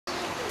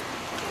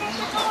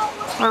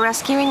We're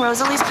rescuing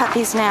Rosalie's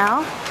puppies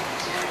now.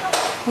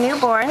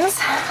 Newborns.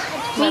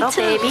 Little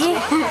baby.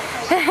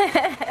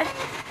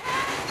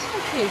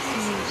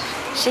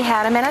 She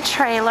had him in a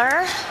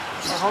trailer.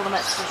 So hold them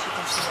up so she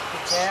can see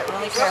it. Be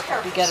really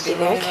careful. You gotta be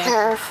very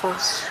careful.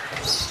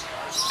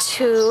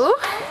 2.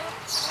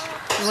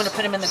 You want to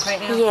put him in the crate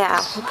now?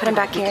 Yeah, we'll put him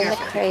back here in the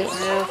crate.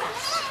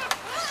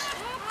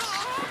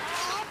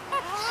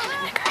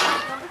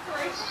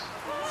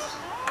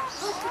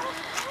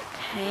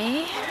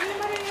 Okay.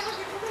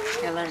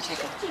 Here, let her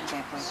take a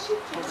example.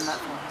 Hold him up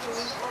for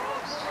her.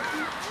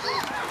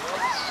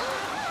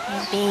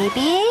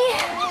 Baby,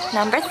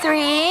 number 3.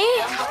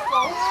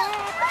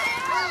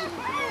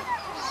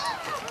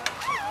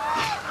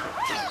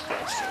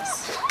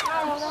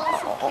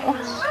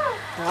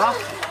 Oh.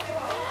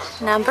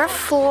 Number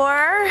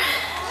 4.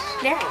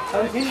 There.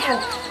 Thank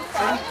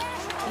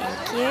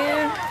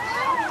you.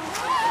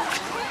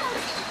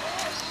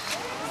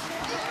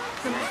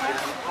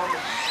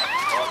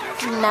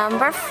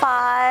 Number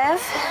 5.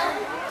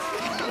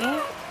 Okay.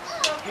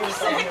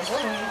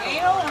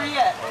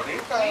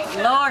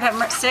 Lord have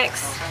mercy.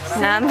 6.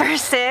 Number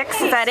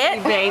 6. Is that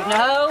it? Babe,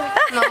 no.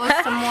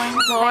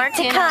 More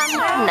to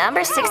come.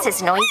 Number 6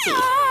 is noisy.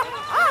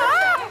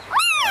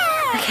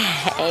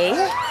 Okay.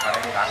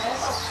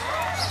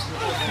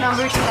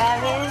 Number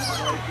 7.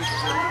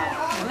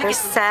 Number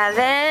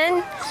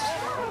 7.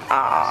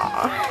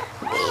 Aw,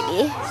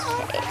 baby.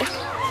 Okay.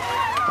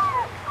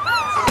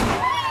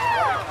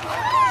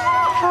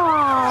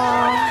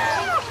 Aww.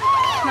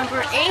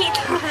 Number 8.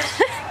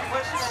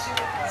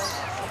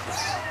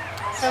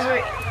 Number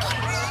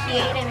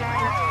 8 and 9.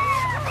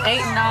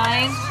 8 and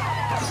 9.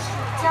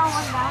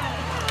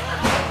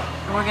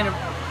 We're gonna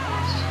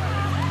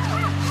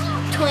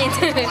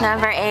 22.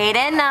 Number 8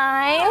 and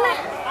 9.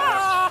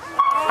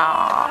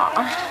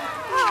 Aww.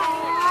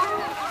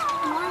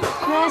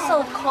 It's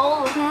so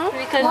cold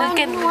because look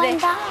at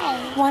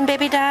One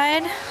baby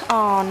died?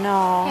 Oh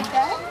no.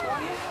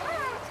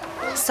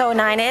 So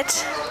 9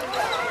 it?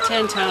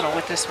 10 total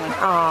with this one.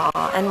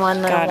 Aw, and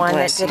one little God one that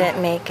bless you.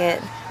 didn't make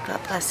it. God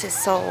bless his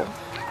soul.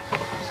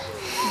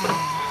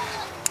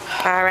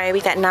 All right, we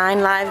got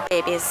 9 live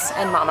babies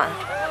and mama.